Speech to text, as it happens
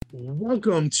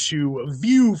Welcome to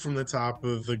View from the Top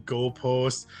of the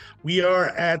Goalpost. We are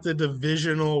at the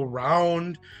divisional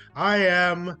round. I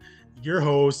am your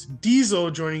host,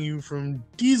 Diesel, joining you from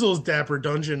Diesel's Dapper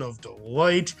Dungeon of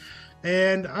Delight.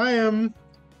 And I am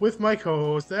with my co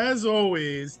host, as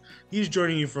always. He's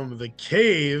joining you from the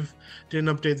cave.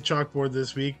 Didn't update the chalkboard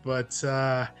this week, but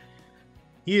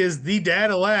he is the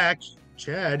dad-a-lack,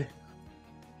 Chad.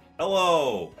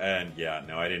 Hello! And yeah,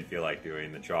 no, I didn't feel like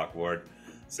doing the chalkboard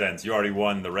since you already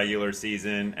won the regular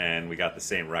season and we got the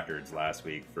same records last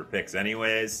week for picks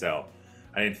anyways, so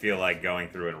I didn't feel like going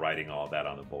through and writing all that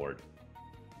on the board.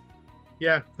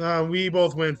 Yeah, we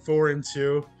both went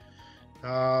 4-2.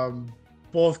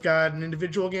 Both got an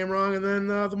individual game wrong, and then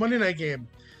the Monday night game,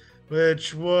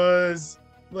 which was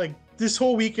like this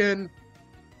whole weekend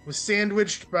was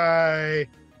sandwiched by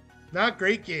not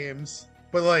great games,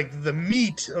 but like the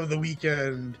meat of the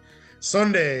weekend,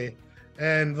 Sunday,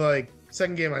 and like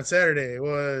second game on Saturday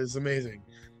was amazing.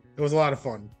 It was a lot of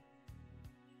fun.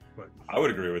 But I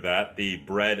would agree with that. The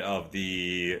bread of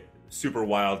the super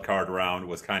wild card round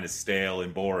was kind of stale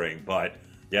and boring, but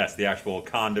yes, the actual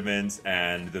condiments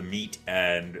and the meat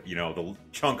and, you know, the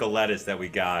chunk of lettuce that we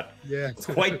got was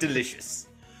quite delicious.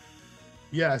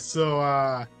 Yeah,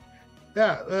 so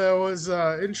that was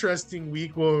an interesting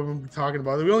week we'll be talking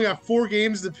about it. We only got 4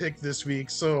 games to pick this week,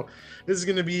 so this is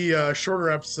going to be a shorter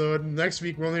episode. Next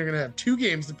week, we're only going to have 2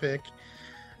 games to pick.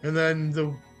 And then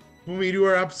when we do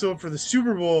our episode for the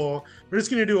Super Bowl, we're just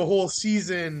going to do a whole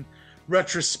season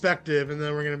retrospective, and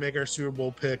then we're going to make our Super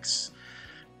Bowl picks.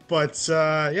 But,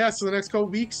 so the next couple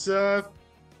weeks, going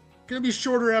to be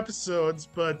shorter episodes,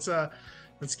 but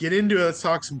let's get into it. Let's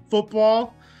talk some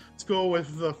football. Let's go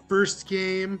with the first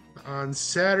game on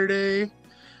Saturday,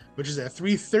 which is at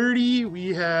 3:30.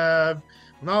 We have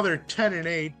now they're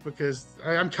 10-8 because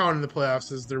I'm counting the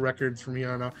playoffs as their records from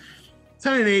here on out.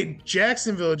 10-8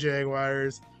 Jacksonville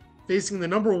Jaguars facing the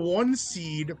number 1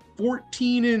 seed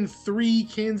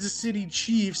 14-3 Kansas City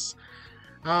Chiefs.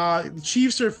 The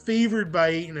Chiefs are favored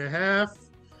by 8.5.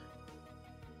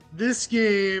 This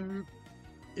game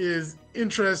is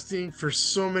interesting for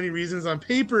so many reasons. On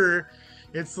paper,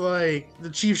 it's like the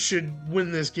Chiefs should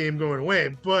win this game going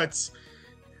away, but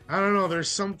I don't know. There's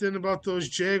something about those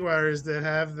Jaguars that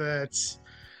have that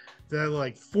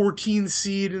like 14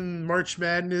 seed in March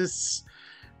Madness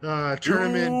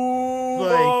tournament. Ooh,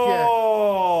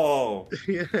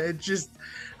 Yeah, it just,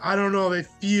 I don't know. They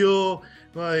feel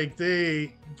like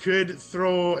they could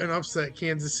throw an upset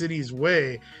Kansas City's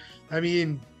way. I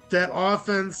mean, that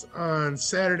offense on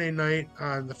Saturday night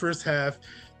on the first half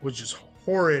was just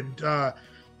horrid.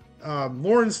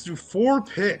 Lawrence threw 4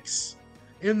 picks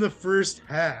in the first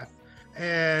half,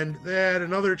 and they had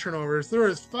another turnovers. There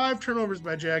was 5 turnovers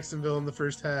by Jacksonville in the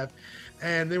first half,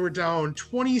 and they were down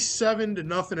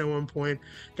 27-0 at one point.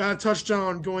 Got a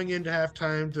touchdown going into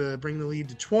halftime to bring the lead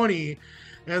to 20.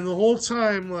 And the whole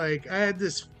time, like, I had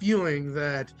this feeling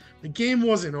that the game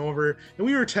wasn't over. And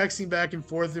we were texting back and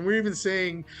forth, and we were even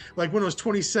saying, like, when it was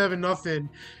 27-0,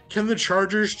 can the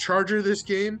Chargers charger this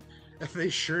game? And they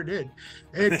sure did.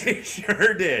 They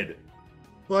sure did.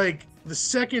 Like, the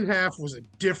second half was a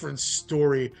different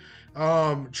story.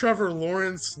 Trevor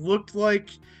Lawrence looked like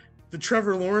the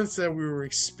Trevor Lawrence that we were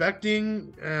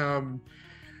expecting.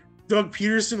 Doug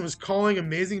Peterson was calling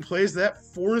amazing plays. That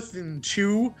 4th and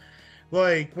 2,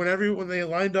 like when they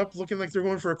lined up looking like they're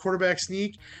going for a quarterback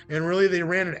sneak, and really they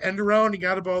ran an end around. He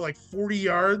got about like 40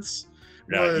 yards.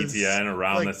 Yeah, ETN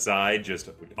around the side, just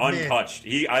untouched.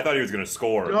 I thought he was going to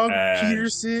score. Doug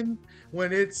Peterson,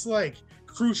 when it's like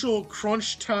crucial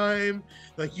crunch time,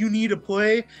 like you need a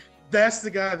play, that's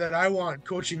the guy that I want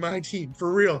coaching my team,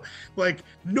 for real. Like,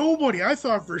 nobody I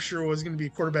thought for sure was going to be a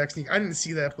quarterback sneak. I didn't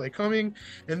see that play coming,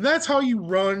 and that's how you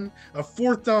run a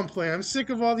 4th down play. I'm sick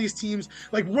of all these teams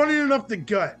like running it up the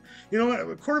gut. You know what?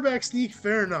 A quarterback sneak,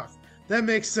 fair enough. That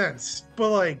makes sense.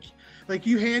 But like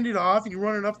you hand it off and you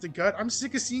run it up the gut. I'm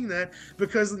sick of seeing that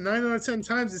because 9 out of 10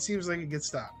 times it seems like it gets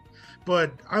stopped.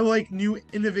 But I like new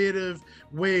innovative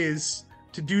ways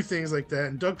to do things like that.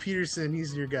 And Doug Peterson,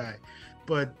 he's your guy.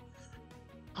 But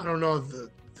I don't know, the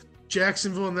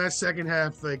Jacksonville in that second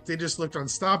half, like they just looked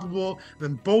unstoppable.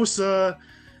 Then Bosa,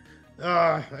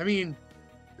 I mean,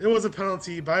 it was a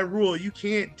penalty by rule. You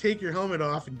can't take your helmet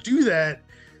off and do that.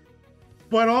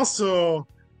 But also,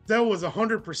 that was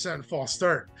 100% false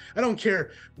start. I don't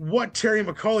care what Terry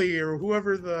McCauley or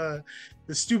whoever the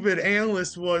stupid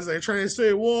analyst was like trying to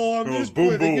say, well, on this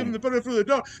play, they give him the benefit of the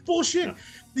doubt. Bullshit. Yeah.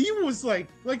 He was like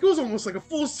it was almost like a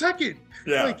full second.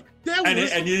 Yeah. Like that and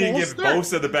you didn't give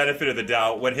Bosa the benefit of the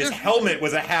doubt when his helmet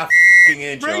was a half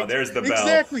inch. Right? Oh, there's the bell.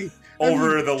 Exactly.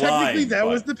 over the line. Technically, that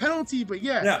was the penalty, but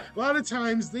yeah, a lot of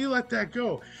times they let that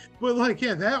go. But like,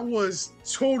 yeah, that was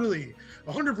totally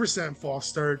 100% false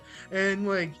start. And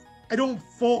like, I don't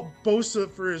fault Bosa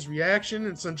for his reaction.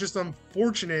 It's just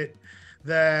unfortunate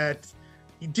that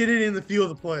he did it in the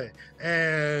field of play.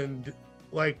 And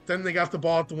like, then they got the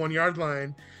ball at the 1 yard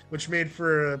line, which made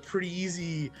for a pretty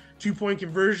easy 2-point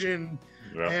conversion.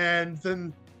 Yeah. And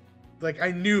then like,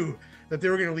 I knew that they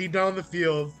were going to lead down the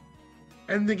field,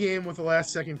 end the game with a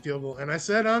last-second field goal. And I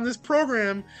said on this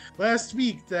program last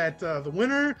week that the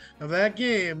winner of that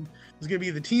game was going to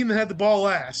be the team that had the ball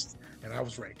last, and I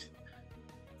was right.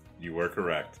 You were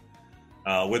correct.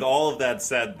 With all of that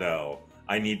said, though,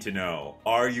 I need to know,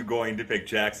 are you going to pick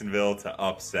Jacksonville to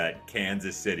upset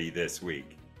Kansas City this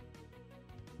week?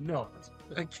 No,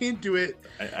 I can't do it.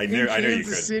 I knew you could.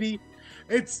 Kansas City,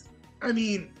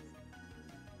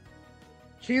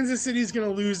 Kansas City's going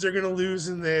to lose. They're going to lose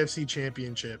in the AFC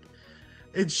Championship.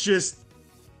 It's just,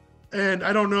 and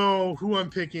I don't know who I'm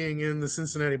picking in the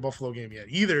Cincinnati-Buffalo game yet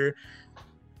either.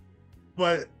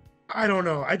 But I don't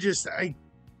know.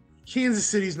 Kansas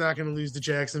City's not going to lose to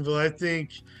Jacksonville. I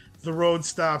think the road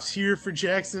stops here for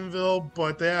Jacksonville,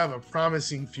 but they have a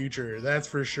promising future. That's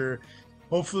for sure.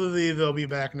 Hopefully they'll be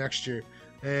back next year.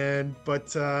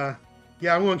 But I'm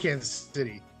going Kansas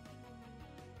City.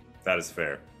 That is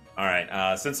fair. All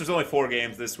right, since there's only 4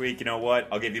 games this week, you know what?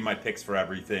 I'll give you my picks for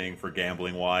everything for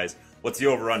gambling-wise. What's the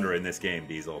over-under in this game,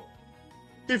 Diesel?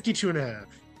 52.5.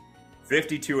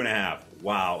 52.5.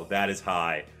 Wow, that is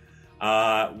high.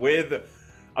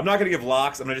 I'm not going to give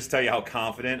locks. I'm going to just tell you how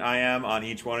confident I am on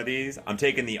each one of these. I'm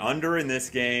taking the under in this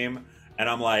game, and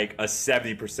I'm like a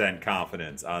 70%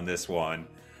 confidence on this one.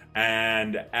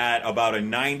 And at about a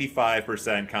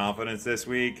 95% confidence this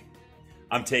week,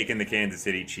 I'm taking the Kansas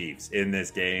City Chiefs in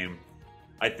this game.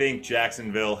 I think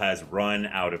Jacksonville has run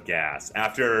out of gas.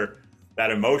 After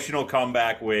that emotional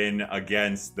comeback win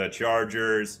against the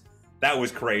Chargers, that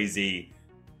was crazy.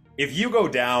 If you go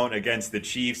down against the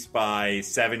Chiefs by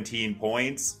 17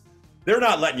 points, they're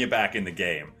not letting you back in the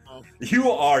game.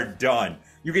 You are done.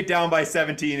 You get down by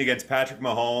 17 against Patrick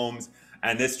Mahomes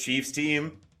and this Chiefs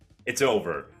team, it's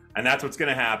over. And that's what's going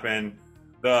to happen.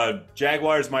 The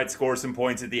Jaguars might score some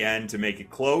points at the end to make it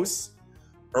close,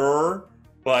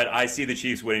 but I see the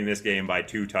Chiefs winning this game by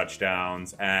 2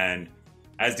 touchdowns. And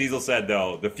as Diesel said,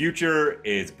 though, the future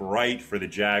is bright for the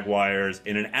Jaguars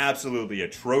in an absolutely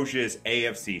atrocious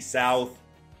AFC South.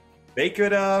 They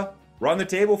could run the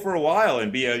table for a while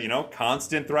and be a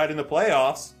constant threat in the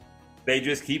playoffs. They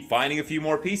just keep finding a few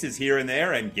more pieces here and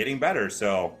there and getting better.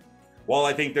 So while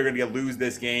I think they're going to lose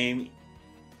this game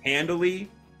handily,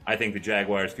 I think the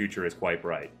Jaguars' future is quite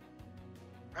bright.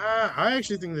 I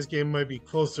actually think this game might be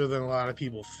closer than a lot of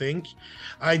people think.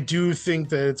 I do think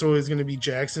that it's always going to be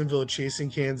Jacksonville chasing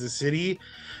Kansas City,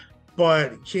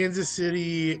 but Kansas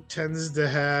City tends to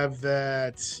have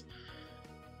that.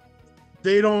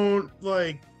 They don't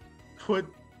put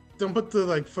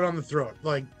the foot on the throat.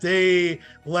 Like, they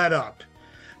let up.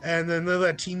 And then they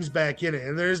let teams back in it.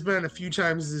 And there's been a few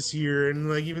times this year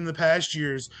and even the past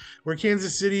years where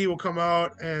Kansas City will come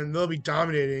out and they'll be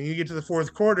dominating. You get to the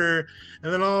fourth quarter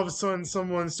and then all of a sudden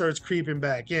someone starts creeping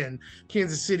back in.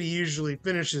 Kansas City usually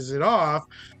finishes it off,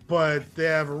 but they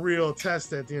have a real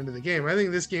test at the end of the game. I think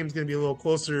this game's going to be a little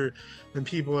closer than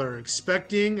people are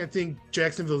expecting. I think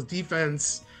Jacksonville's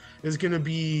defense is going to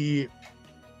be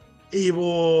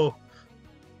able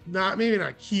maybe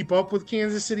not keep up with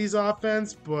Kansas City's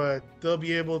offense, but they'll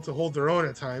be able to hold their own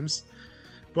at times.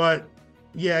 But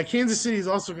yeah, Kansas City is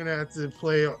also going to have to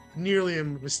play nearly a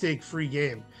mistake-free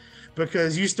game,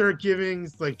 because you start giving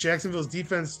Jacksonville's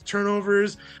defense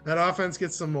turnovers, that offense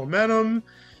gets some momentum.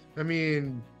 I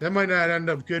mean, that might not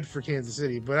end up good for Kansas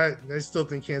City, but I still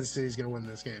think Kansas City is going to win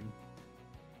this game.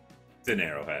 It's an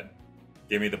Arrowhead.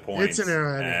 Give me the points. It's an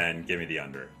Arrowhead. And give me the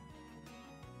under.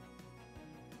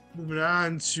 Moving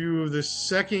on to the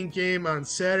second game on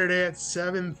Saturday at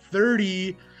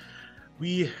 7:30,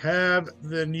 we have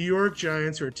the New York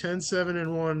Giants, who are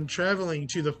 10-7-1, traveling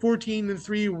to the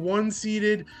 14-3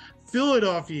 one-seeded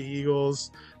Philadelphia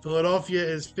Eagles. Philadelphia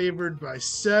is favored by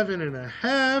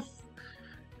 7.5.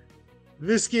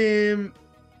 This game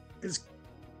it's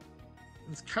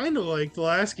kind of like the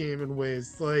last game in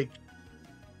ways.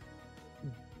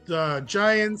 The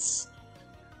Giants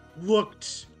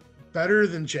looked better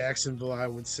than Jacksonville, I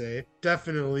would say.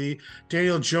 Definitely.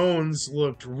 Daniel Jones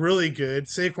looked really good.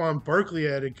 Saquon Barkley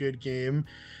had a good game.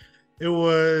 It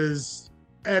was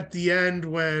at the end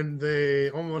when they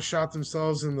almost shot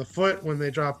themselves in the foot when they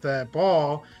dropped that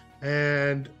ball,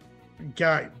 and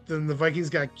then the Vikings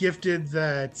got gifted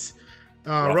that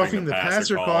roughing the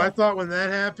passer call. I thought when that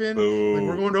happened, like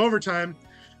we're going to overtime.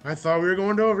 I thought we were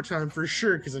going to overtime for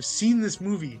sure because I've seen this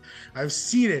movie. I've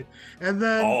seen it. And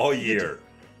then all year.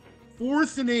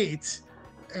 4th and 8.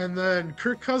 And then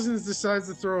Kirk Cousins decides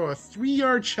to throw a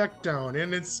 3-yard check down.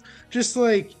 And it's just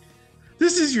like,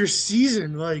 this is your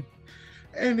season. Like,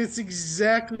 and it's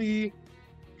exactly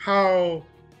how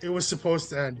it was supposed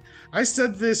to end. I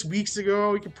said this weeks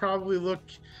ago. We could probably look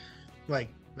like,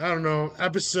 I don't know,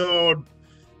 episode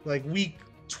like week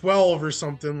 12 or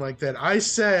something like that. I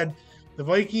said the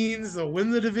Vikings, they'll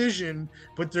win the division,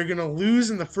 but they're going to lose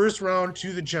in the first round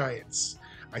to the Giants.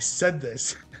 I said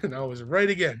this, and I was right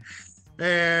again.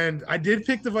 And I did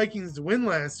pick the Vikings to win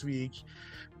last week,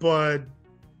 but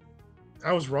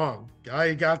I was wrong.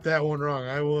 I got that one wrong.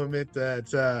 I will admit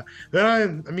that.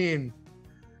 I mean,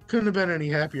 couldn't have been any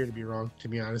happier to be wrong, to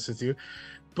be honest with you.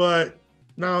 But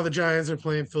now the Giants are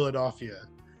playing Philadelphia.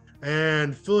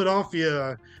 And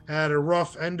Philadelphia had a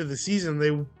rough end of the season.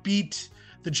 They beat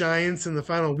the Giants in the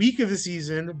final week of the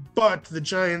season, but the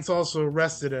Giants also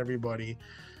rested everybody.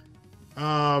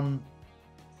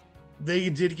 They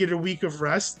did get a week of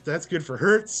rest. That's good for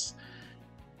Hurts.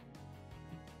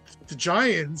 The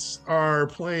Giants are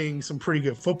playing some pretty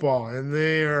good football, and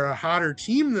they are a hotter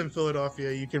team than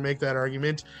Philadelphia. You can make that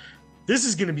argument. This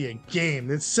is going to be a game.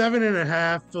 It's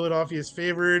 7.5. Philadelphia's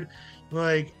favored.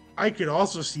 Like, I could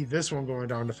also see this one going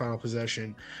down to final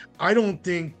possession. I don't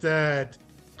think that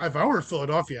if I were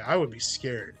Philadelphia, I would be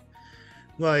scared.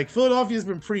 Like, Philadelphia's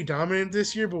been pretty dominant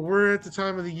this year, but we're at the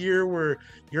time of the year where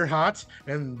you're hot,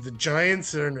 and the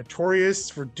Giants are notorious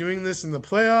for doing this in the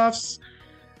playoffs.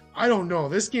 I don't know.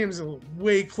 This game's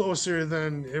way closer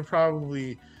than it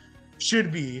probably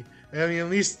should be. I mean, at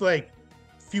least like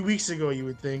a few weeks ago, you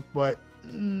would think. But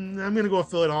I'm going to go with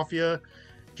Philadelphia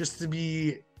just to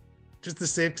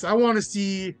say, because I want to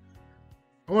see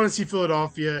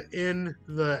Philadelphia in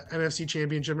the NFC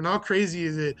Championship. And how crazy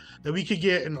is it that we could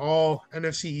get an all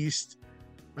NFC East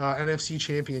NFC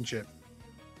Championship?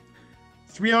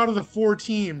 3 out of the 4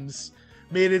 teams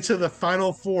made it to the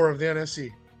final 4 of the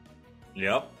NFC.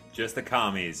 Yep. Just the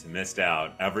commies missed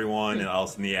out. Everyone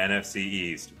else in the NFC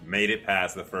East made it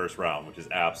past the first round, which is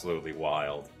absolutely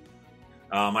wild.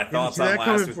 My thoughts on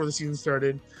last week before the season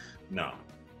started. No.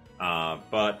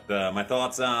 But my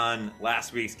thoughts on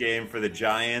last week's game for the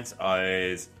Giants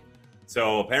is,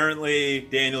 so apparently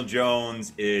Daniel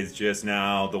Jones is just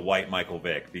now the white Michael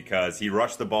Vick because he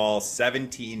rushed the ball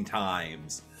 17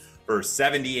 times for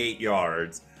 78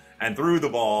 yards and threw the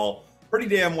ball pretty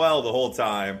damn well the whole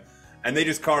time. And they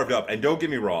just carved up. And don't get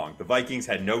me wrong, the Vikings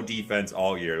had no defense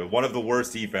all year. One of the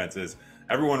worst defenses.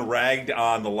 Everyone ragged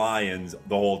on the Lions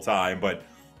the whole time, but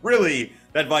really,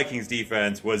 that Vikings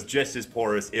defense was just as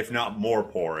porous, if not more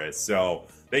porous. So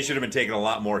they should have been taking a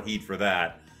lot more heat for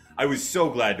that. I was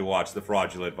so glad to watch the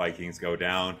fraudulent Vikings go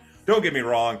down. Don't get me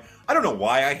wrong, I don't know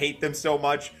why I hate them so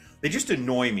much. They just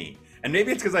annoy me. And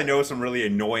maybe it's because I know some really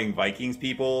annoying Vikings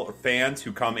people or fans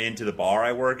who come into the bar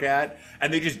I work at,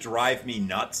 and they just drive me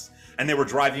nuts. And they were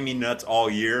driving me nuts all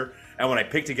year. And when I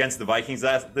picked against the Vikings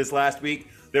this last week,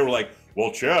 they were like,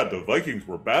 well, Chad, the Vikings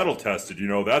were battle-tested. You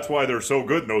know, that's why they're so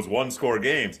good in those one-score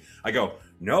games. I go,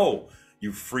 no,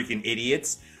 you freaking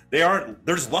idiots. They aren't.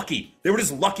 They're just lucky. They were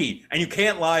just lucky. And you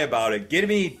can't lie about it.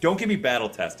 Don't get me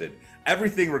battle-tested.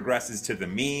 Everything regresses to the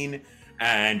mean.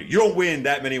 And you don't win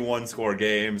that many one-score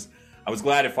games. I was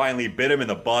glad it finally bit him in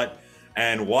the butt.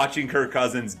 And watching Kirk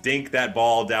Cousins dink that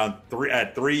ball down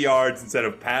at 3 yards instead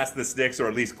of past the sticks or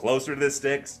at least closer to the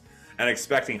sticks, and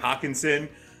expecting Hockenson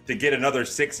to get another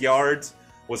 6 yards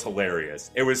was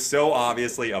hilarious. It was so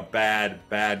obviously a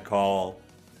bad call.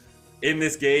 In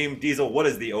this game, Diesel, what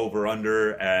is the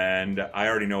over-under? And I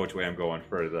already know which way I'm going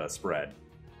for the spread.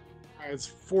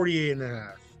 It's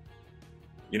 48.5.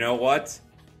 You know what?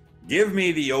 Give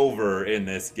me the over in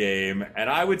this game, and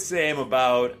I would say I'm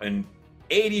about an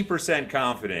 80%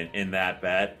 confident in that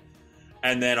bet,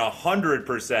 and then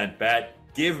 100% bet,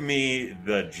 give me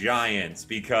the Giants,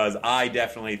 because I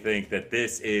definitely think that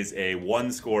this is a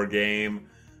one-score game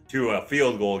to a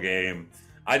field goal game.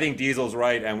 I think Diesel's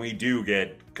right, and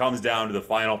comes down to the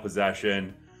final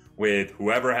possession with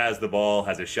whoever has the ball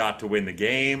has a shot to win the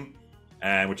game,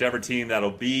 and whichever team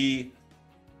that'll be,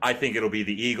 I think it'll be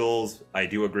the Eagles. I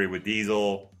do agree with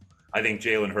Diesel. I think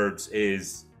Jalen Hurts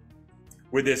is,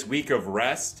 with this week of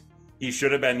rest, he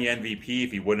should have been the MVP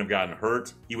if he wouldn't have gotten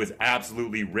hurt. He was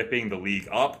absolutely ripping the league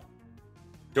up.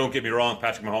 Don't get me wrong,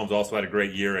 Patrick Mahomes also had a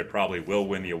great year and probably will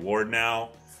win the award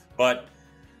now. But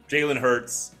Jalen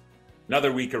Hurts,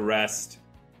 another week of rest.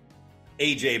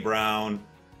 A.J. Brown,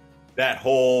 that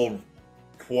whole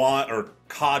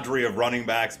cadre of running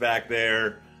backs back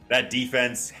there, that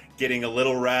defense getting a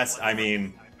little rest. I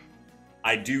mean,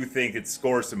 I do think it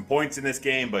scores some points in this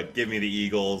game, but give me the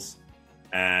Eagles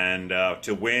and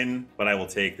to win. But I will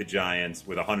take the Giants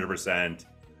with 100%,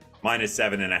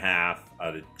 -7.5.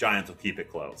 The Giants will keep it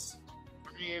close.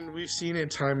 I mean, we've seen it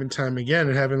time and time again.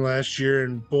 It happened last year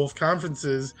in both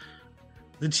conferences.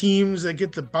 The teams that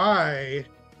get the bye,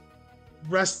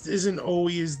 rest isn't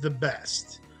always the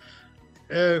best.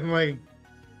 And like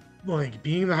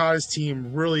being the hottest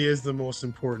team really is the most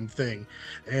important thing.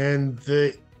 And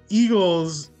the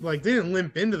Eagles, like, they didn't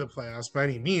limp into the playoffs by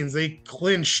any means. They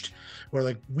clinched or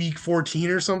like week 14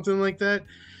 or something like that,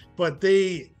 but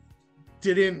they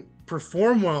didn't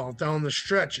perform well down the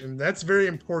stretch, and that's very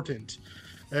important.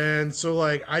 And so,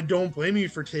 like, I don't blame you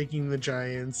for taking the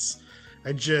Giants.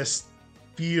 I just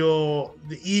feel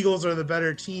the Eagles are the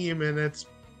better team, and it's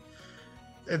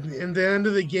at the end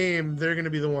of the game, they're going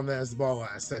to be the one that has the ball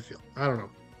last, I feel. I don't know.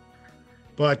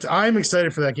 But I'm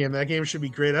excited for that game. That game should be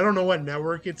great. I don't know what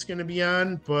network it's going to be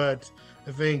on, but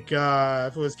I think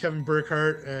if it was Kevin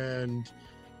Burkhardt and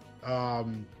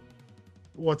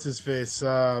what's his face?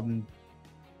 Greg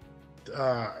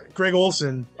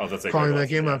Olson calling that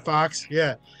game on Fox.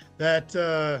 Yeah,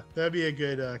 that'd be a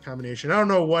good combination. I don't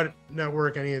know what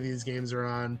network any of these games are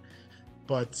on,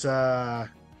 but yeah.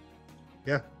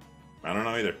 I don't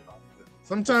know either.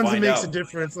 Sometimes it makes a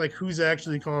difference, like who's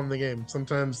actually calling the game.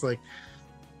 Sometimes, like,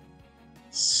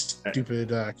 stupid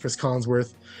Chris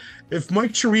Collinsworth. If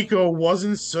Mike Tirico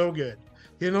wasn't so good,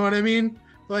 you know what I mean?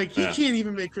 Like, he can't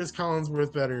even make Chris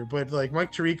Collinsworth better, but like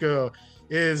Mike Tirico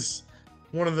is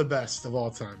one of the best of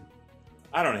all time.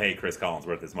 I don't hate Chris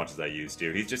Collinsworth as much as I used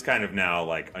to. He's just kind of now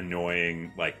like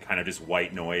annoying, like kind of just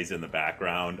white noise in the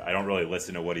background. I don't really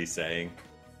listen to what he's saying.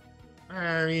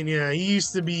 I mean, yeah, he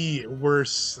used to be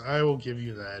worse. I will give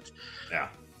you that. Yeah.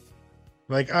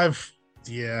 Like,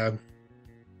 yeah.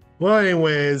 Well,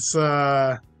 anyways,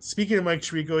 speaking of Mike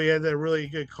Tirico, he had that really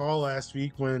good call last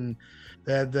week when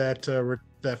they had that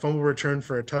fumble return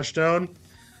for a touchdown.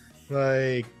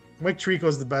 Like, Mike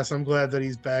Tirico's the best. I'm glad that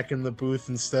he's back in the booth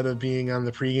instead of being on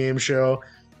the pregame show.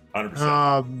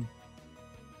 100%.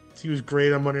 He was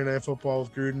great on Monday Night Football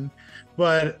with Gruden.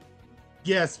 But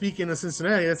yeah, speaking of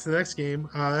Cincinnati, that's the next game.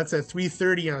 That's at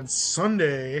 3:30 on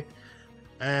Sunday.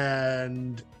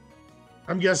 And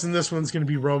I'm guessing this one's going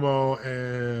to be Romo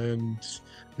and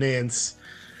Nance.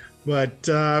 But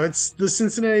it's the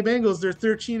Cincinnati Bengals. They're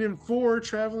 13-4,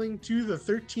 traveling to the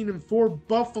 13-4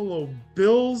 Buffalo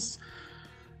Bills.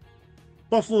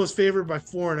 Buffalo is favored by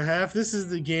 4.5. This is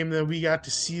the game that we got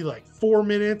to see like 4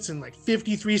 minutes and like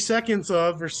 53 seconds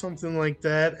of or something like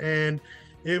that. And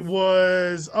it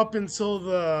was up until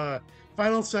the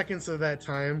final seconds of that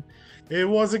time. It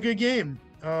was a good game.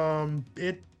 The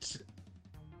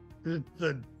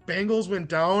Bengals went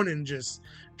down and just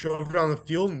drove down the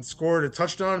field and scored a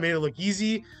touchdown, made it look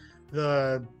easy.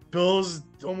 The Bills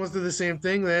almost did the same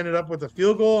thing. They ended up with a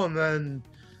field goal, and then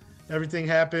everything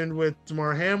happened with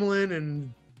Damar Hamlin,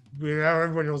 and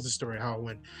everyone knows the story, how it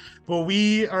went. But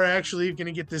we are actually going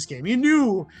to get this game. You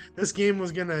knew this game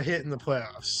was going to hit in the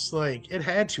playoffs. Like, it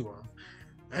had to have.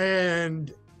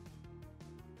 And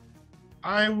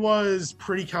I was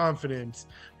pretty confident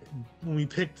when we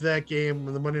picked that game,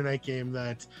 the Monday night game,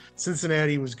 that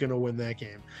Cincinnati was going to win that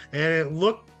game. And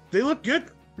they looked good.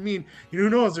 I mean, who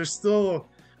knows? There's still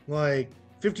like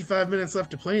 55 minutes left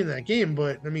to play in that game.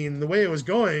 But, I mean, the way it was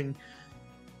going,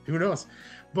 who knows?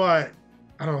 But,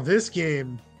 I don't know, this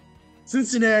game,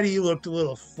 Cincinnati looked a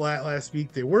little flat last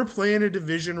week. They were playing a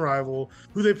division rival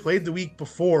who they played the week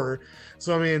before.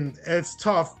 So, I mean, it's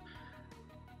tough.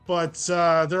 But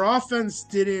their offense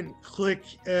didn't click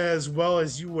as well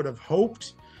as you would have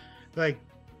hoped. Like,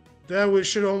 that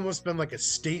should have almost been like a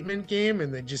statement game,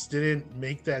 and they just didn't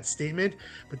make that statement.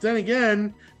 But then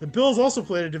again, the Bills also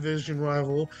played a division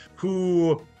rival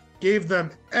who gave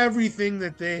them everything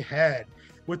that they had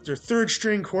with their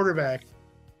third-string quarterback,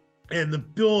 and the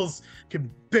Bills could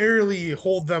barely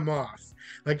hold them off.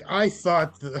 Like, I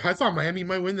thought Miami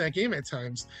might win that game at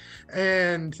times,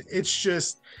 and it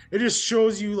just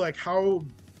shows you like how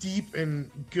deep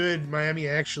and good Miami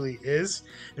actually is.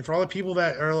 And for all the people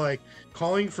that are like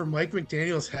calling for Mike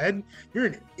McDaniel's head, you're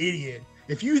an idiot.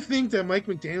 If you think that Mike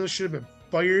McDaniel should have been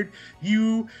fired,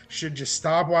 you should just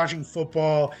stop watching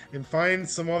football and find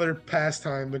some other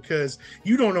pastime, because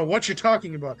you don't know what you're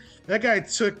talking about. That guy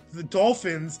took the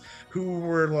Dolphins, who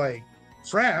were like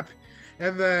crap,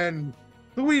 and then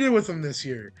look what he did with them this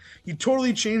year. He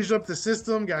totally changed up the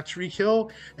system, got Tyreek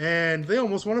Hill, and they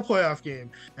almost won a playoff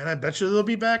game. And I bet you they'll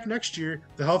be back next year.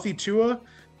 The healthy Tua,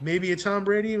 maybe a Tom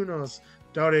Brady, who knows?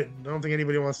 Doubt it. I don't think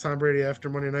anybody wants Tom Brady after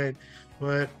Monday night.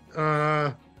 But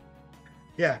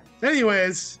Yeah.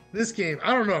 Anyways, this game,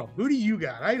 I don't know. Who do you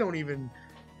got?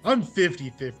 I'm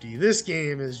 50-50. This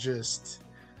game is just.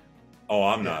 Oh,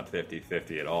 I'm not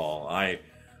 50-50 at all. I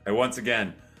once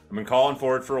again, I've been calling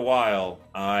for it for a while.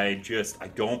 I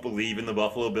don't believe in the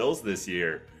Buffalo Bills this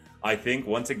year. I think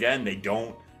once again they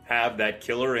don't have that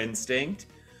killer instinct.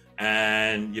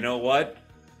 And you know what?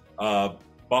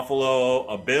 Buffalo,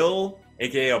 a Bill,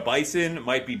 aka a Bison,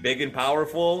 might be big and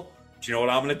powerful. But you know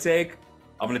what I'm gonna take?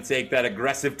 I'm gonna take that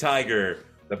aggressive Tiger,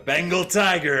 the Bengal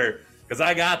Tiger, because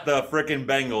I got the frickin'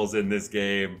 Bengals in this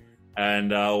game.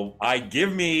 And I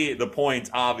give me the points,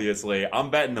 obviously. I'm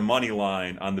betting the money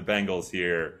line on the Bengals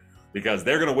here because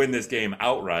they're going to win this game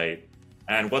outright.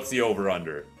 And what's the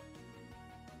over-under?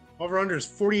 Over-under is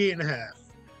 48.5.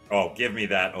 Oh, give me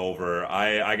that over.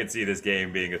 I could see this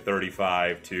game being a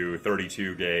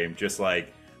 35-32 game, just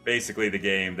like basically the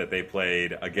game that they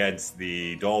played against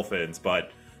the Dolphins,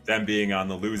 but them being on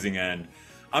the losing end.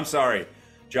 I'm sorry.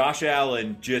 Josh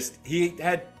Allen he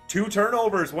had 2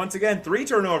 turnovers. Once again, 3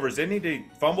 turnovers. Didn't he? Did he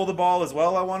fumble the ball as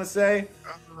well, I want to say?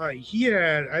 I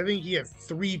think he had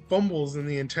 3 fumbles in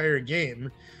the entire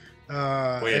game. He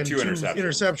had 2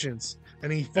 interceptions.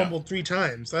 And he fumbled 3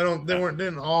 times.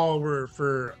 Didn't all were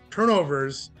for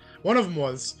turnovers. One of them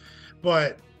was.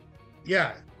 But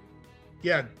yeah.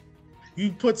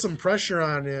 You put some pressure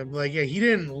on him. He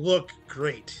didn't look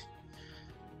great.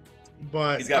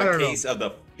 But he's got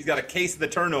a case of the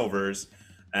turnovers.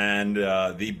 And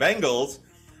the Bengals,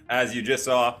 as you just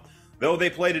saw, though they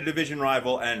played a division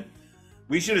rival, and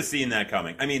we should have seen that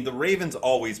coming. I mean, the Ravens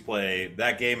always play.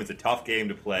 That game is a tough game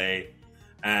to play.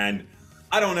 And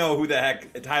I don't know who the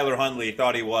heck Tyler Huntley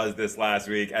thought he was this last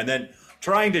week. And then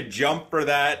trying to jump for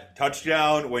that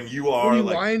touchdown when you are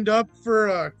lined up for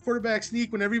a quarterback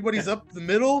sneak when everybody's up the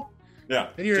middle. Yeah,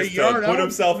 and you're just a yard put out.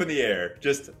 himself in the air.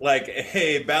 Just like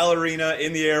a ballerina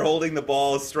in the air holding the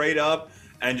ball straight up.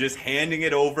 And just handing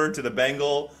it over to the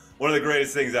Bengal. One of the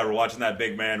greatest things ever, watching that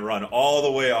big man run all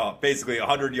the way off, basically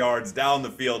 100 yards down the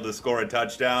field to score a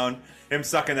touchdown. Him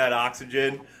sucking that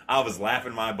oxygen. I was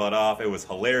laughing my butt off. It was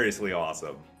hilariously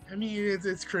awesome. I mean,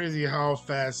 it's crazy how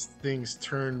fast things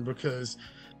turn because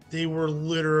the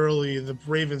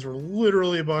Ravens were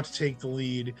literally about to take the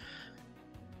lead.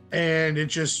 And it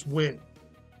just went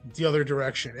the other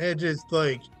direction. It just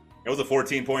it was a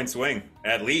 14-point swing,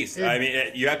 at least.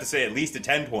 You have to say at least a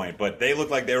 10-point, but they looked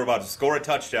like they were about to score a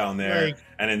touchdown there,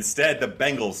 and instead the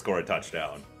Bengals score a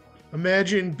touchdown.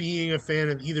 Imagine being a fan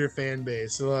of either fan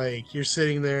base. You're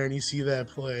sitting there and you see that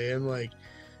play, and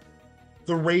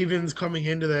the Ravens coming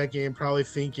into that game probably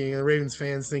thinking, the Ravens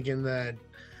fans thinking that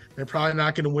they're probably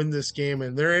not going to win this game,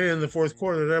 and they're in the fourth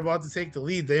quarter. They're about to take the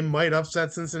lead. They might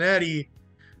upset Cincinnati,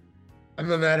 and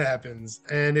then that happens,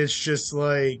 and it's just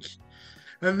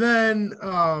And then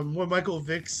what Michael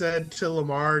Vick said to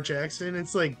Lamar Jackson,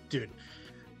 it's dude,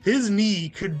 his knee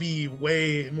could be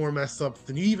way more messed up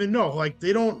than you even know.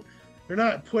 They're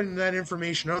not putting that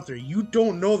information out there. You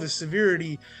don't know the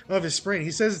severity of his sprain.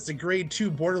 He says it's a grade 2,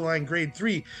 borderline grade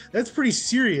 3. That's pretty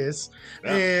serious.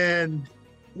 Yeah. And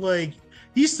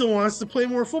he still wants to play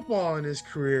more football in his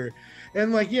career.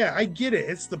 And I get it.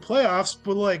 It's the playoffs,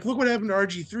 but look what happened to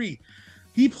RG3.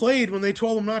 He played when they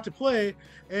told him not to play,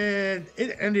 and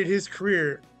it ended his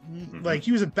career. Mm-hmm.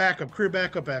 He was a career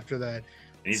backup after that.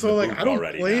 So I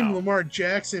don't blame Lamar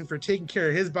Jackson for taking care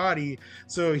of his body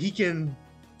so he can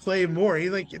play more.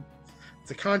 It's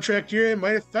a contract year. It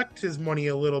might affect his money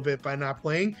a little bit by not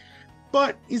playing,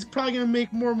 but he's probably going to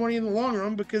make more money in the long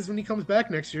run because when he comes back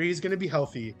next year, he's going to be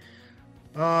healthy.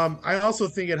 I also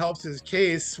think it helps his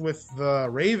case with the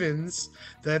Ravens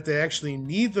that they actually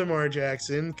need Lamar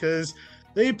Jackson because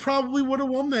they probably would have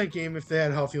won that game if they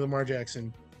had healthy Lamar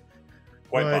Jackson.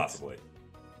 Quite possibly.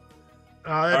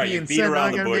 That being said,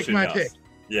 I gotta make my pick.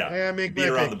 Yeah, I gotta make beat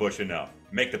around the bush enough.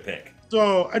 Make the pick.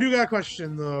 So I do got a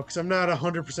question though, because I'm not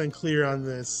 100% clear on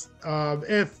this.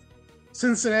 If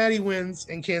Cincinnati wins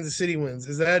and Kansas City wins,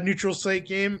 is that a neutral site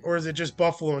game, or is it just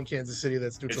Buffalo and Kansas City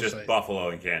that's neutral site? It's just Buffalo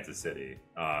and Kansas City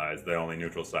is the only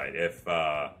neutral site. If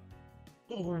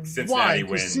Cincinnati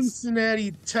wins,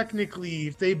 Cincinnati technically,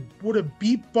 if they would have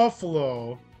beat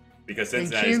Buffalo, because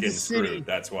Cincinnati's getting screwed.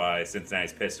 That's why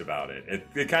Cincinnati's pissed about it.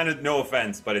 It kind of, no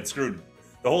offense, but it screwed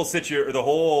the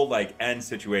whole end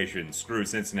situation. Screwed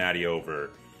Cincinnati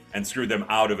over and screwed them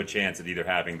out of a chance at either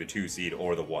having the 2 seed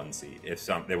or the 1 seed if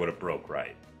they would have broke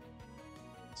right.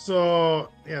 So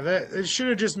yeah, it should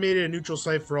have just made it a neutral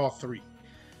site for all 3.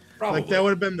 Probably. That would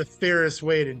have been the fairest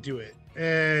way to do it.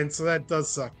 And so that does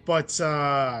suck. But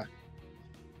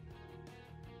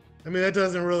that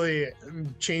doesn't really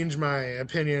change my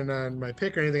opinion on my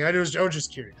pick or anything. I was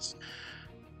just curious.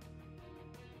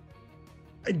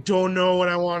 I don't know what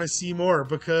I want to see more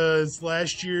because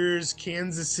last year's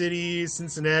Kansas City,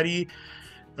 Cincinnati,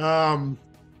 um,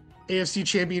 AFC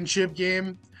Championship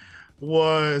game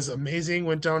was amazing.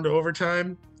 Went down to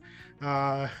overtime.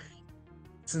 Uh,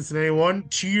 Cincinnati won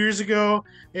 2 years ago.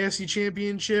 AFC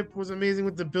Championship was amazing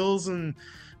with the Bills and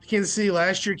Kansas City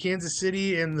last year. Kansas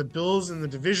City and the Bills in the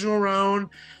divisional round.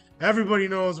 Everybody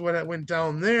knows what went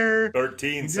down there.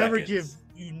 13 seconds.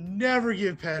 You never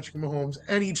give Patrick Mahomes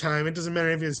any time. It doesn't matter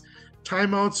if it's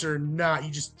timeouts or not.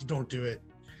 You don't do it.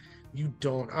 You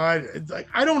don't. I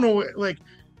don't know. Like,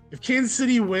 if Kansas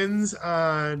City wins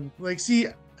on, like, see,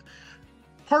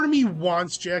 part of me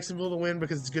wants Jacksonville to win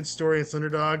because it's a good story. It's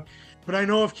underdog. But I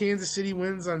know if Kansas City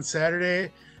wins on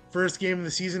Saturday, first game of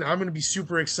the season, I'm going to be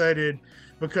super excited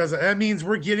because that means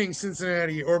we're getting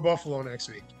Cincinnati or Buffalo next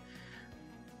week.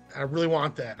 I really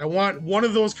want that. I want one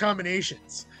of those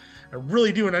combinations. I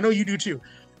really do, and I know you do too.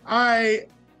 I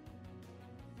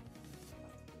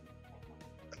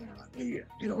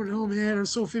don't know, man. I'm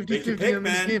so 50-50 on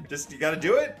this game. Just, you got to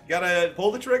do it. You got to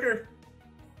pull the trigger.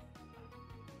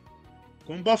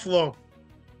 Going Buffalo.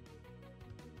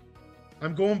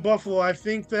 I'm going Buffalo. I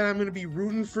think that I'm going to be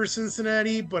rooting for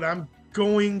Cincinnati, but I'm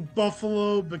going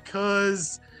Buffalo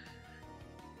because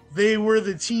they were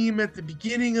the team at the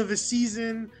beginning of the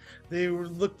season.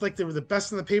 Looked like they were the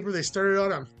best on the paper. They started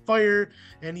out on fire,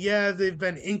 and yeah, they've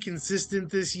been inconsistent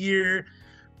this year,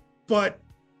 but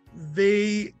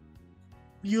they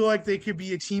feel like they could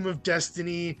be a team of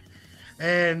destiny,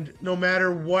 and no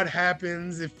matter what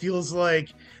happens, it feels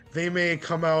like they may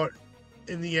come out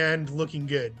in the end looking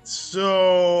good.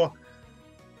 So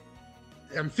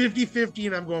I'm 50-50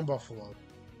 and I'm going Buffalo.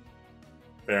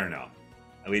 Fair enough.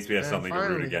 At least we have something to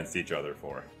root against each other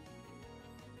for.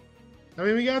 I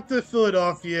mean, we got the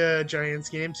Philadelphia Giants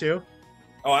game too.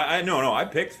 Oh, I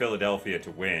picked Philadelphia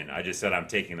to win. I just said I'm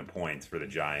taking the points for the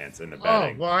Giants in the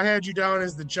betting. Oh, well, I had you down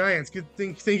as the Giants. Good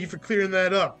thing. Thank you for clearing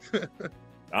that up.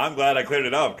 I'm glad I cleared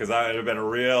it up because I'd have been a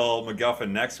real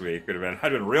MacGuffin next week. I'd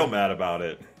been real mad about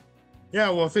it. Yeah,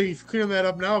 well, thank you for clearing that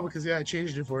up now because I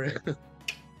changed it for you.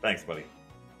 Thanks, buddy.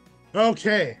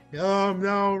 Okay,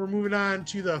 now we're moving on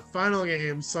to the final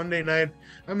game, Sunday night.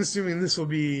 I'm assuming this will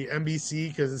be NBC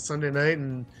because it's Sunday night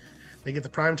and they get the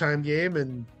primetime game.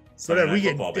 And whatever, we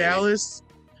get Dallas,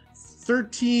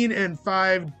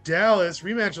 13-5 Dallas,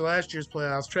 rematch of last year's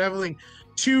playoffs, traveling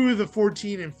to the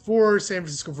 14-4 San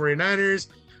Francisco 49ers.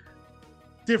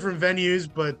 Different venues,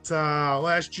 but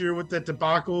last year with that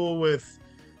debacle with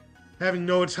having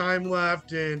no time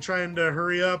left and trying to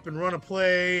hurry up and run a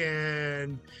play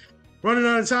and running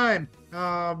out of time.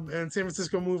 And San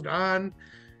Francisco moved on.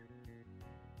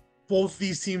 Both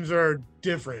these teams are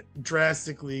different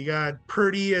drastically. You got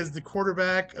Purdy as the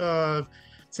quarterback of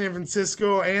San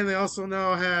Francisco, and they also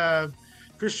now have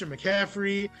Christian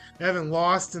McCaffrey. They haven't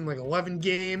lost in like 11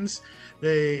 games.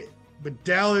 But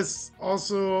Dallas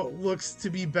also looks to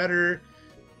be better.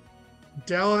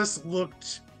 Dallas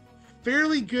looked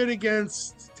fairly good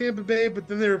against Tampa Bay, but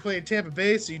then they were playing Tampa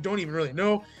Bay, so you don't even really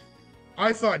know.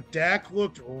 I thought Dak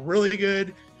looked really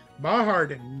good. Maher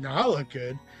did not look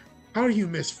good. How do you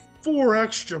miss 4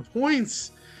 extra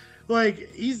points?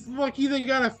 Like, he's lucky they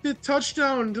got a 5th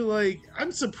touchdown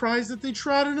I'm surprised that they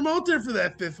trotted him out there for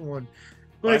that 5th one.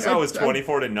 When I saw it was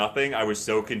 24-0, I was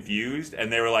so confused,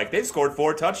 and they were like, they've scored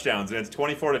 4 touchdowns, and it's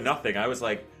 24-0. I was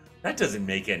like, that doesn't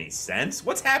make any sense.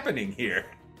 What's happening here?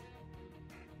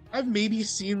 I've maybe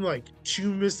seen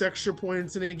 2 missed extra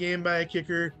points in a game by a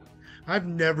kicker. I've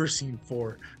never seen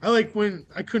 4. I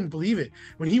couldn't believe it.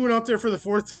 When he went out there for the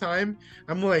 4th time,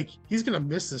 I'm like, he's going to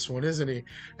miss this one, isn't he?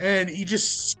 And he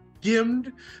just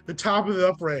skimmed the top of the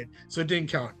upright, so it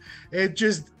didn't count. It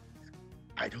just,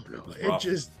 I don't know.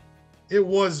 It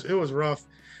was rough.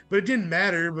 But it didn't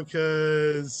matter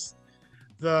because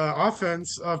the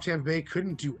offense of Tampa Bay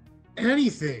couldn't do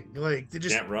anything. They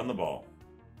just can't run the ball.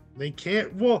 They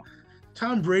can't. Well,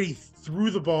 Tom Brady threw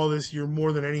the ball this year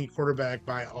more than any quarterback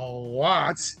by a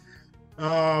lot.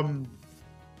 Tom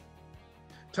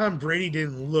Brady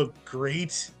didn't look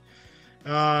great.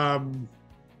 That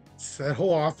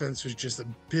whole offense was just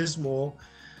abysmal.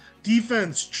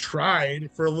 Defense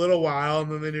tried for a little while,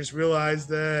 and then they just realized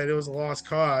that it was a lost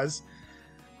cause.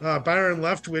 Byron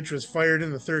Leftwich was fired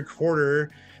in the 3rd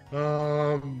quarter.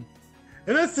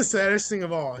 And that's the saddest thing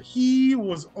of all. He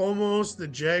was almost the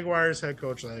Jaguars head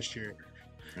coach last year.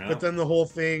 Yeah. But then the whole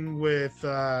thing with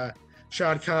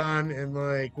Shad Khan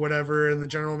and whatever and the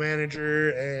general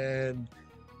manager, and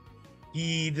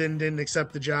he then didn't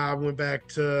accept the job, went back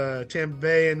to Tampa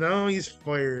Bay, and now he's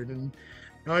fired. And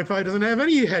now he probably doesn't have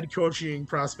any head coaching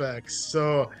prospects.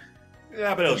 So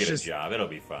Yeah, but he'll It's get just, a job. It'll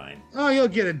be fine. oh, he'll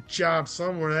get a job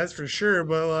somewhere, that's for sure.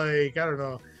 But like, I don't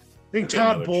know. I think He'll get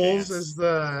Todd another Bowles chance. as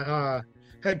the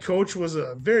head coach was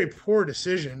a very poor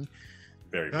decision.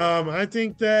 Very poor. I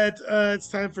think that it's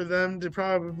time for them to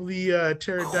probably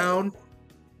tear it down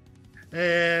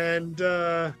and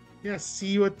yeah,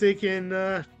 see what they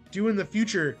can do in the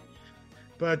future.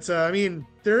 But I mean,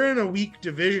 they're in a weak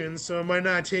division, so it might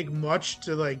not take much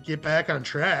to like get back on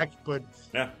track. But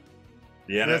Yeah.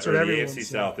 that's Or what the everyone's AFC saying.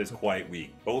 South is quite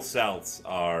weak. Both Souths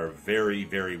are very,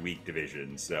 very weak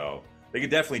divisions, so they could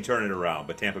definitely turn it around.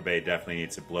 But Tampa Bay definitely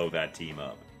needs to blow that team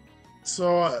up.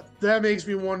 So that makes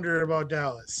me wonder about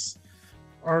Dallas.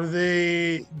 Are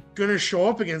they going to show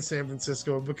up against San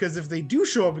Francisco? Because if they do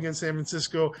show up against San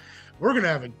Francisco, we're going to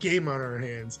have a game on our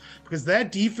hands. Because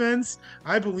that defense,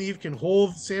 I believe, can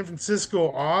hold San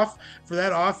Francisco off for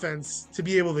that offense to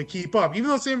be able to keep up. Even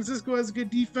though San Francisco has a good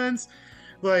defense,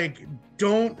 like,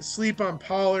 don't sleep on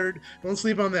Pollard. Don't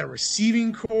sleep on that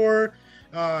receiving core.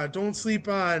 Don't sleep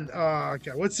on,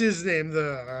 God, what's his name?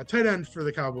 The tight end for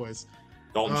the Cowboys.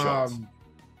 Dalton Schultz.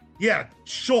 Yeah,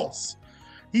 Schultz.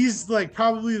 He's like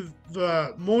probably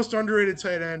the most underrated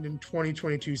tight end in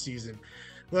 2022 season.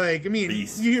 Like, I mean,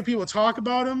 Beast. you hear people talk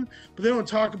about him, but they don't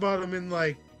talk about him in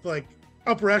like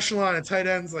upper echelon of tight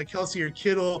ends like Kelsey or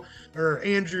Kittle or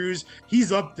Andrews.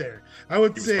 He's up there. I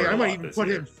would say I might even put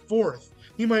him fourth.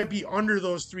 He might be under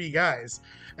those three guys.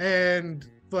 And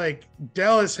like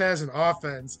Dallas has an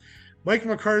offense. Mike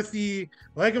McCarthy,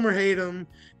 like him or hate him,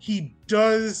 he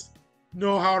does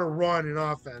know how to run an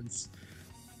offense.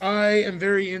 I am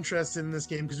very interested in this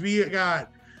game because we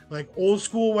got like old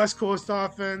school West Coast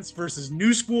offense versus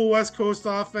new school West Coast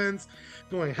offense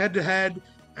going head to head.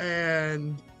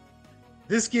 And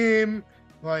this game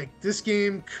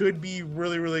could be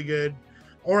really, really good.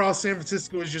 Or else San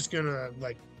Francisco is just gonna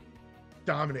like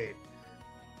dominate.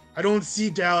 I don't see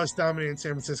Dallas dominating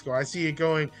San Francisco. I see it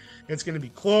going, it's gonna be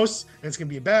close, and it's gonna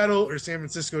be a battle, or San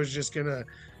Francisco is just gonna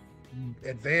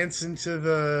advance into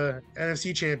the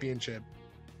NFC Championship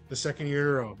the second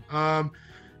year in a row.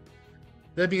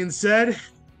 That being said,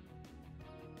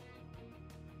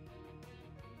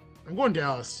 I'm going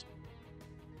Dallas.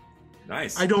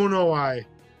 Nice. I don't know why.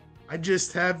 I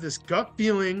just have this gut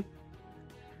feeling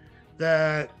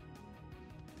that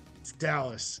it's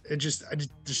Dallas. There's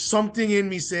something in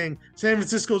me saying San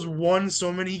Francisco's won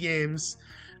so many games.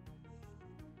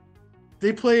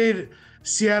 They played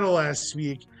Seattle last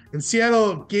week, and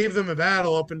Seattle gave them a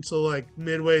battle up until like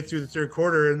midway through the third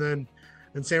quarter, and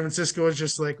San Francisco was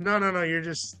just like, no,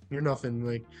 you're nothing.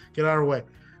 Like, get out of our way.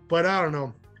 But I don't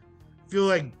know. I feel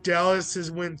like Dallas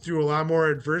has went through a lot more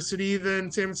adversity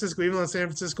than San Francisco, even though San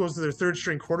Francisco is their third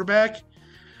string quarterback.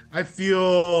 I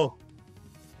feel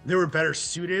they were better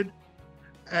suited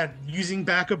at using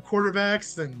backup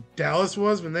quarterbacks than Dallas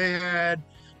was when they had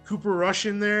Cooper Rush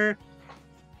in there.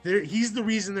 He's the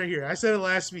reason they're here. I said it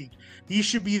last week. He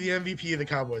should be the MVP of the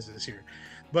Cowboys this year.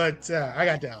 But I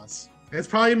got Dallas. It's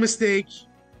probably a mistake,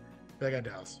 but I got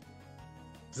Dallas.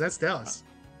 Because that's Dallas.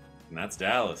 And that's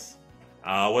Dallas.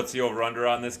 What's the over-under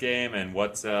on this game, and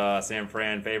what's San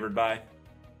Fran favored by?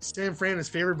 San Fran is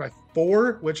favored by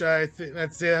 4, which I think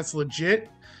that's legit.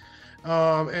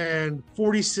 And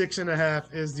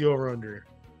 46.5 is the over-under.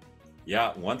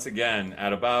 Yeah, once again,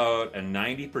 at about a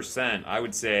 90%, I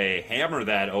would say hammer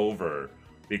that over,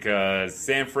 because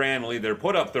San Fran will either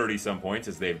put up 30-some points,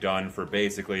 as they've done for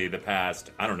basically the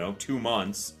past, 2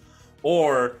 months,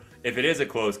 or if it is a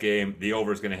close game, the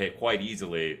over is going to hit quite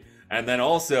easily. And then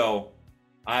also,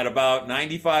 at about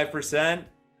 95%,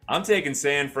 I'm taking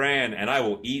San Fran, and I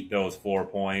will eat those 4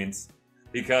 points,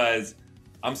 because,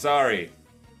 I'm sorry,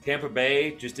 Tampa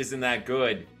Bay just isn't that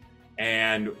good.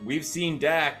 And we've seen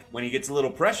Dak, when he gets a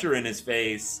little pressure in his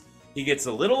face, he gets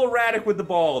a little erratic with the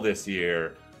ball this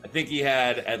year. I think he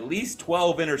had at least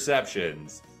 12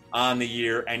 interceptions on the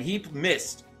year, and he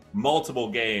missed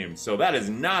multiple games. So that is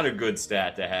not a good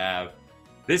stat to have.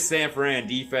 This San Fran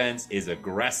defense is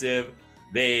aggressive.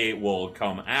 They will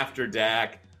come after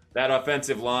Dak. That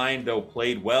offensive line, though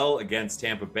played well against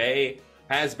Tampa Bay,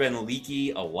 has been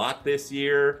leaky a lot this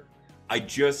year. I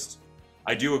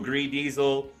do agree,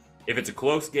 Diesel. If it's a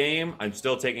close game, I'm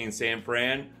still taking San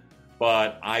Fran,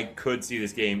 but I could see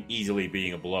this game easily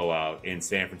being a blowout in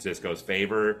San Francisco's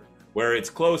favor, where it's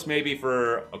close maybe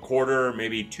for a quarter,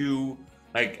 maybe 2.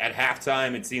 Like at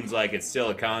halftime, it seems like it's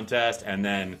still a contest, and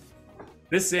then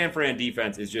this San Fran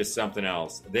defense is just something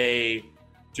else. They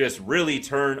just really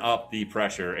turn up the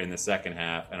pressure in the second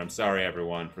half, and I'm sorry,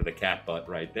 everyone, for the cat butt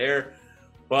right there.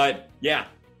 But yeah,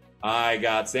 I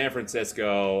got San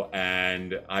Francisco,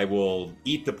 and I will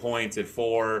eat the points at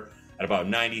 4. at about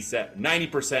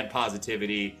 90%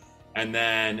 positivity, and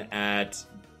then at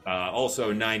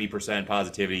also 90%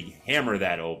 positivity, hammer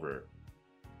that over.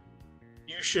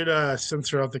 You should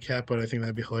censor out the cat, but I think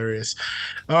that'd be hilarious.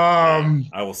 I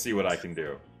will see what I can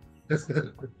do.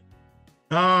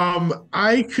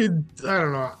 I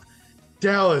don't know.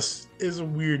 Dallas is a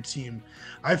weird team.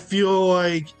 I feel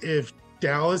like if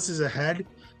Dallas is ahead,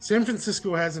 San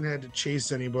Francisco hasn't had to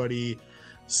chase anybody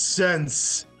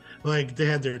since like they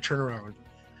had their turnaround.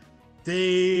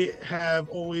 They have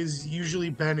always usually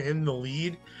been in the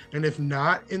lead, and if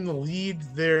not in the lead,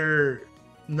 they're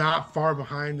not far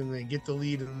behind and they get the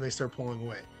lead and then they start pulling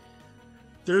away.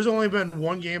 There's only been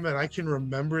one game that I can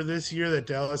remember this year that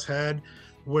Dallas had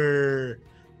where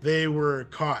they were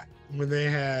caught when they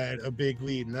had a big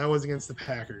lead, and that was against the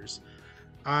Packers.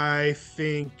 I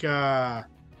think I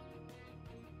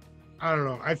don't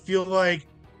know. I feel like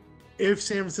if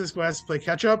San Francisco has to play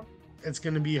catch up, it's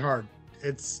going to be hard.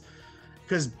 It's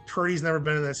because Purdy's never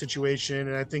been in that situation,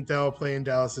 and I think that will play in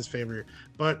Dallas's favor.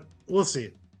 But we'll see.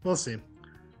 We'll see.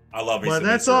 I love me some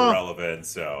Mr. Irrelevant,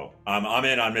 so I'm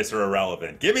in on Mr.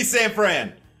 Irrelevant. Give me San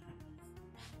Fran.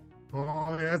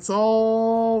 Well, that's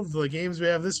all the games we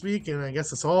have this week, and I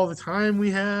guess that's all the time we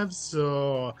have.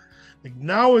 So I think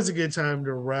now is a good time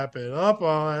to wrap it up.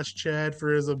 I'll ask Chad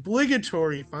for his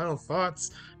obligatory final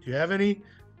thoughts. Do you have any?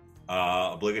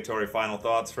 Obligatory final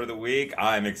thoughts for the week.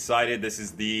 I'm excited. This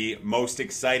is the most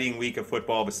exciting week of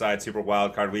football besides Super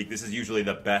Wildcard Week. This is usually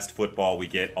the best football we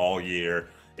get all year.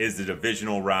 Is the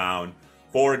divisional round.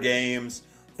 4 games,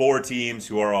 4 teams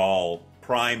who are all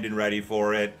primed and ready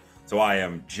for it. So I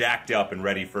am jacked up and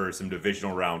ready for some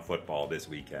divisional round football this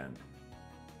weekend.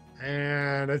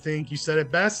 And I think you said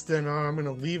it best, and I'm going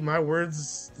to leave my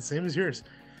words the same as yours.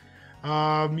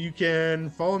 You can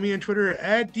follow me on Twitter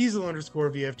at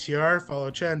Diesel_VFTR.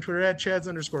 Follow Chad on Twitter at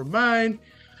Chads_mine.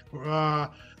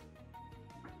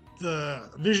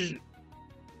 The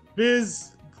Viz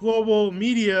Global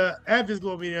Media at Viz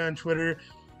Global Media on Twitter.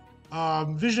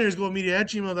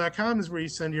 visionariesglobalmedia@gmail.com is where you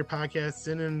send your podcasts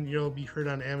in, and you'll be heard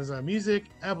on Amazon Music,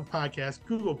 Apple Podcasts,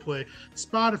 Google Play,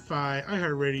 Spotify,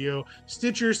 iHeartRadio,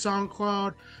 Stitcher,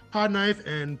 SoundCloud, Podknife,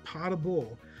 and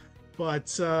Podable.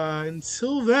 But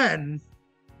until then,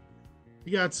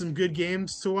 we got some good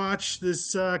games to watch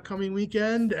this coming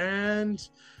weekend, and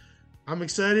I'm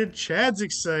excited. Chad's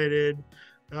excited.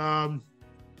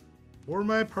 For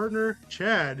my partner,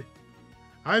 Chad,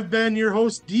 I've been your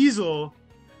host, Diesel,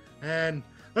 and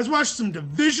let's watch some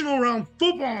divisional round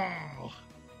football.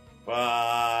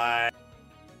 Bye.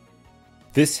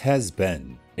 This has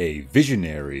been a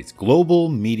Visionaries Global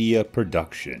Media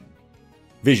production.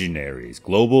 Visionaries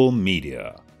Global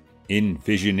Media,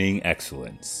 envisioning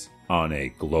excellence on a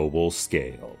global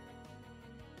scale.